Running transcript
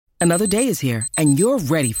Another day is here, and you're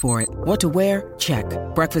ready for it. What to wear? Check.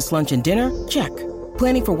 Breakfast, lunch, and dinner? Check.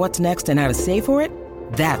 Planning for what's next and how to save for it?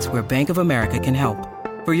 That's where Bank of America can help.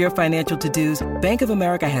 For your financial to-dos, Bank of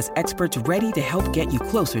America has experts ready to help get you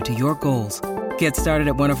closer to your goals. Get started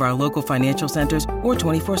at one of our local financial centers or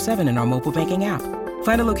 24/7 in our mobile banking app.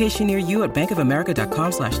 Find a location near you at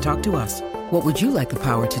bankofamerica.com/talktous. What would you like the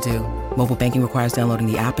power to do? Mobile banking requires downloading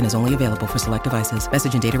the app and is only available for select devices.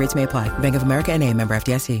 Message and data rates may apply. Bank of America N.A., member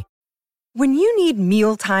FDIC. When you need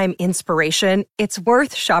mealtime inspiration, it's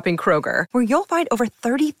worth shopping Kroger, where you'll find over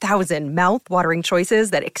 30,000 mouth-watering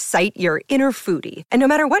choices that excite your inner foodie. And no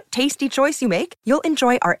matter what tasty choice you make, you'll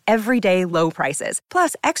enjoy our everyday low prices,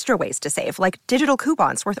 plus extra ways to save, like digital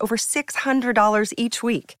coupons worth over $600 each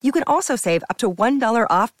week. You can also save up to $1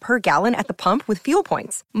 off per gallon at the pump with fuel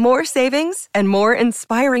points. More savings and more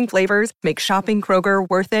inspiring flavors make shopping Kroger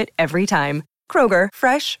worth it every time. Kroger,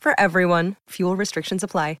 fresh for everyone. Fuel restrictions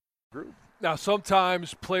apply. Now,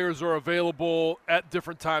 sometimes players are available at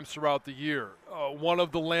different times throughout the year. One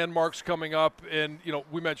of the landmarks coming up, and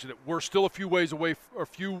we mentioned it, we're still a few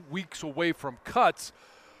weeks away from cuts,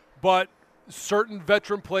 but certain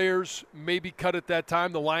veteran players may be cut at that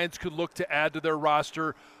time. The Lions could look to add to their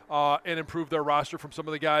roster and improve their roster from some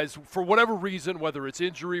of the guys for whatever reason, whether it's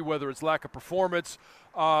injury, whether it's lack of performance,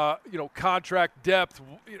 contract depth,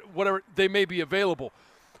 whatever, they may be available.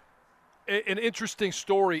 An interesting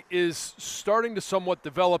story is starting to somewhat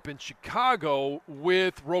develop in Chicago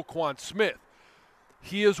with Roquan Smith.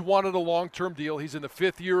 He has wanted a long-term deal. He's in the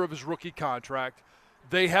 5th year of his rookie contract.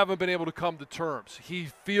 They haven't been able to come to terms. He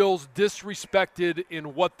feels disrespected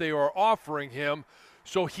in what they are offering him,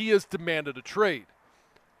 so he has demanded a trade.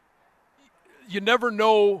 You never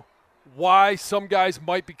know why some guys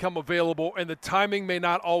might become available, and the timing may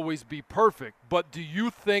not always be perfect. But do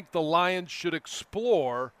you think the Lions should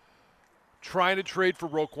explore trying to trade for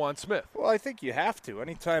Roquan Smith? Well, I think you have to.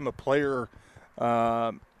 Anytime a player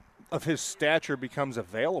of his stature becomes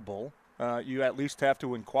available, you at least have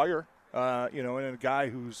to inquire. And a guy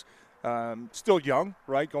who's still young,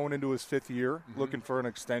 right, going into his 5th year, looking for an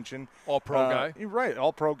extension. All-pro guy. You're right,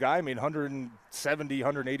 all-pro guy. I mean, 170,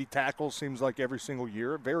 180 tackles seems like every single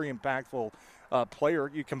year. Very impactful player.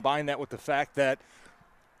 You combine that with the fact that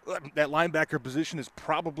linebacker position is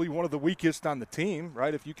probably one of the weakest on the team,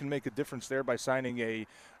 right? If you can make a difference there by signing a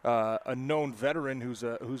known veteran who's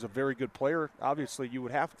a very good player, obviously you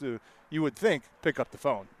would think pick up the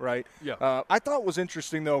phone, right? Yeah. I thought it was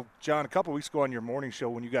interesting though, John, a couple weeks ago on your morning show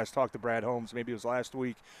when you guys talked to Brad Holmes, maybe it was last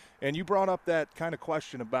week, and you brought up that kind of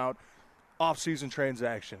question about off-season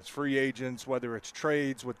transactions, free agents, whether it's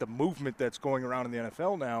trades, with the movement that's going around in the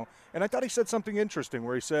NFL now. And I thought he said something interesting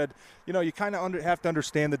where he said, you kind of have to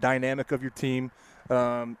understand the dynamic of your team,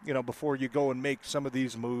 before you go and make some of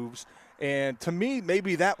these moves. And to me,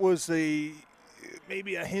 maybe that was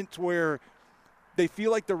maybe a hint where they feel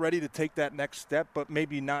like they're ready to take that next step, but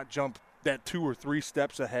maybe not jump that 2 or 3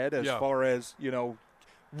 steps ahead as far as,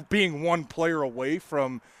 being one player away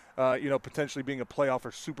from potentially being a playoff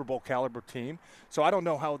or Super Bowl caliber team. So I don't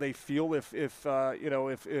know how they feel if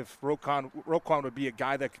Roquan would be a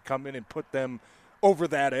guy that could come in and put them over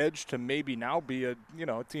that edge to maybe now be a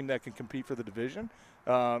team that can compete for the division.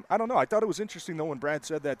 I don't know. I thought it was interesting though when Brad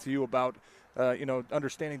said that to you about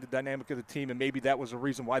understanding the dynamic of the team, and maybe that was a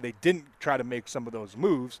reason why they didn't try to make some of those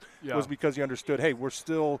moves was because he understood, hey,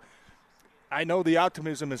 I know the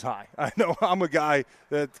optimism is high. I know I'm a guy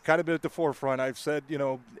that's kind of been at the forefront. I've said,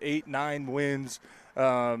 8, 9 wins.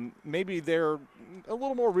 Maybe they're a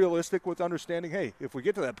little more realistic with understanding, hey, if we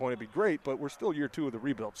get to that point, it'd be great, but we're still year 2 of the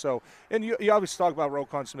rebuild. So, and you obviously talk about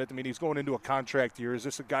Roquan Smith. I mean, he's going into a contract year. Is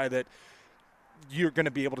this a guy that you're going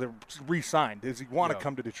to be able to re-sign? Does he want to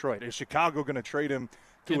come to Detroit? Is Chicago going to trade him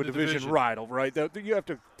to a division rival, right? You have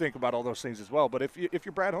to think about all those things as well. But if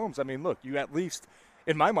you're Brad Holmes, I mean, look, you at least –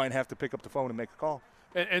 in my mind, have to pick up the phone and make a call.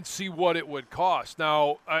 And see what it would cost.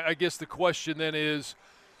 Now, I guess the question then is,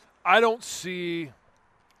 I don't see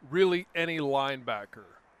really any linebacker.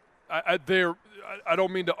 I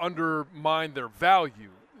don't mean to undermine their value.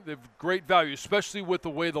 They have great value, especially with the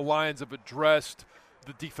way the Lions have addressed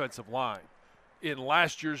the defensive line. In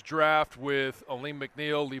last year's draft with Aleem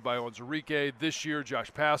McNeil, Levi Onwuzurike, this year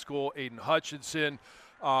Josh Paschal, Aiden Hutchinson,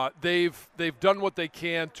 they've done what they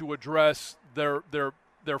can to address their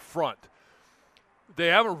front. They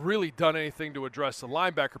haven't really done anything to address the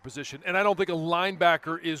linebacker position, and I don't think a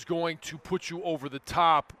linebacker is going to put you over the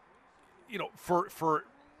top, for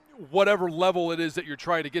whatever level it is that you're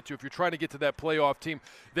trying to get to. If you're trying to get to that playoff team,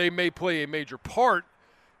 they may play a major part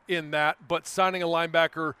in that, but signing a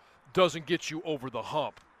linebacker doesn't get you over the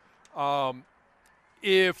hump.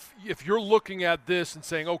 if you're looking at this and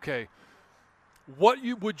saying, okay,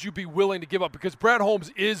 would you be willing to give up? Because Brad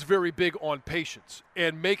Holmes is very big on patience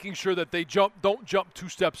and making sure that they don't jump 2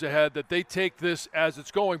 steps ahead, that they take this as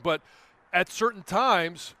it's going. But at certain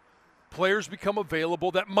times, players become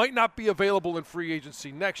available that might not be available in free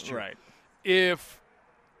agency next year. Right.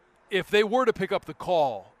 If they were to pick up the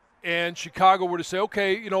call and Chicago were to say,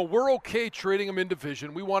 okay, we're okay trading him in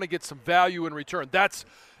division. We want to get some value in return.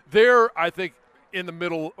 They're, I think, in the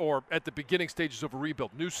middle or at the beginning stages of a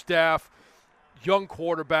rebuild. New staff, young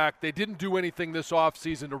quarterback. They didn't do anything this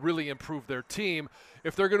offseason to really improve their team.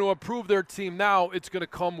 If they're going to improve their team now, it's going to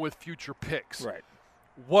come with future picks. Right.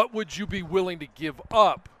 What would you be willing to give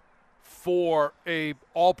up for a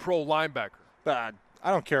all-pro linebacker? I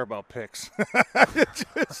don't care about picks.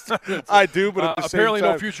 I do, but at the apparently same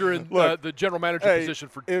time, no future in the general manager position.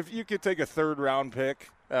 If you could take a third-round pick.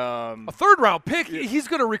 A third-round pick? He's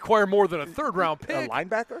going to require more than a third-round pick. A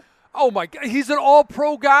linebacker? Oh, my God. He's an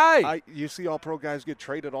all-pro guy. You see all-pro guys get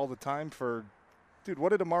traded all the time for – dude, what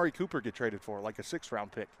did Amari Cooper get traded for? Like a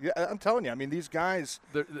 6th-round pick. Yeah, I'm telling you. I mean, these guys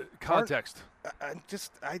 – The context.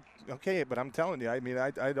 Okay, but I'm telling you. I mean,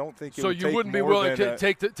 I don't think it so would you take wouldn't be more willing than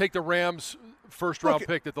to take the Rams' first-round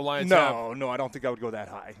pick that the Lions have? No, I don't think I would go that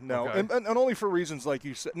high. No, Okay. and only for reasons like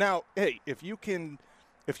you said. Now, hey, if you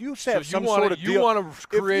have So sort of deal – you want to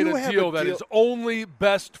create a deal that is only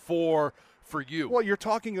best for you. Well, you're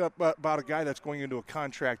talking about a guy that's going into a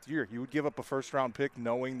contract year. You would give up a first-round pick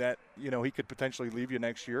knowing that, he could potentially leave you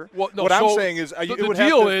next year. Well, no, what so I'm saying is the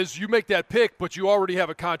deal is you make that pick, but you already have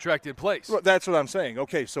a contract in place. Well, that's what I'm saying.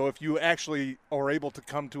 Okay, so if you actually are able to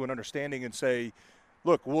come to an understanding and say,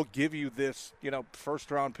 look, we'll give you this,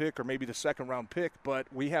 first-round pick or maybe the second-round pick, but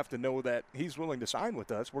we have to know that he's willing to sign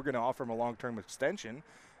with us. We're going to offer him a long-term extension.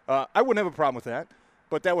 I wouldn't have a problem with that,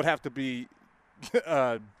 but that would have to be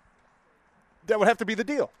that would have to be the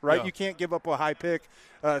deal, right? Yeah. You can't give up a high pick,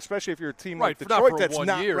 especially if you're a team Right, like not Detroit for that's 1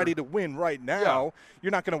 not year. ready to win right now. Yeah.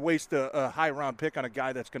 You're not going to waste a high-round pick on a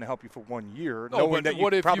guy that's going to help you for 1 year, No, knowing but that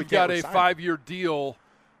what you if probably you've got can't a re-sign him. 5-year deal,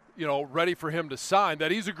 ready for him to sign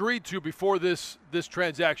that he's agreed to before this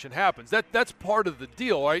transaction happens? That's part of the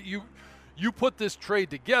deal, right? You put this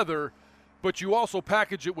trade together, but you also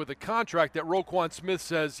package it with a contract that Roquan Smith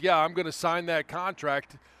says, yeah, I'm going to sign that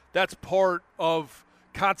contract. That's part of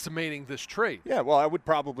consummating this trade. Yeah, well,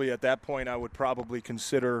 at that point, I would probably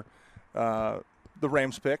consider the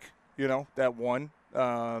Rams pick, that 1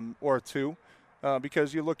 or 2,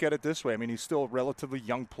 because you look at it this way. I mean, he's still a relatively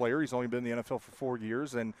young player. He's only been in the NFL for 4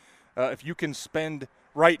 years. And if you can spend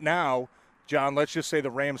right now, John, let's just say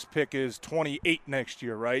the Rams pick is 28 next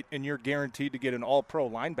year, right? And you're guaranteed to get an all-pro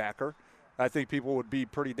linebacker. I think people would be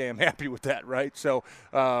pretty damn happy with that, right? So,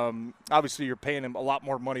 obviously, you're paying him a lot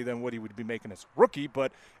more money than what he would be making as a rookie,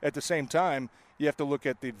 but at the same time, you have to look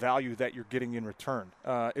at the value that you're getting in return.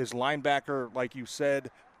 Is linebacker, like you said,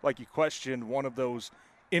 like you questioned, one of those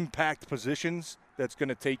impact positions that's going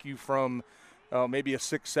to take you from maybe a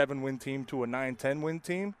 6-7 win team to a 9-10 win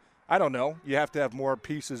team? I don't know. You have to have more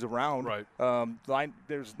pieces around. Right.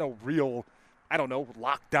 There's no real –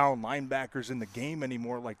 lockdown linebackers in the game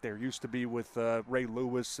anymore like there used to be with Ray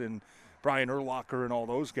Lewis and Brian Urlacher and all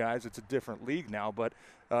those guys. It's a different league now. But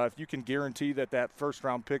if you can guarantee that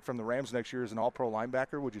first-round pick from the Rams next year is an all-pro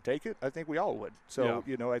linebacker, would you take it? I think we all would. So,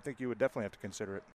 yeah. I think you would definitely have to consider it.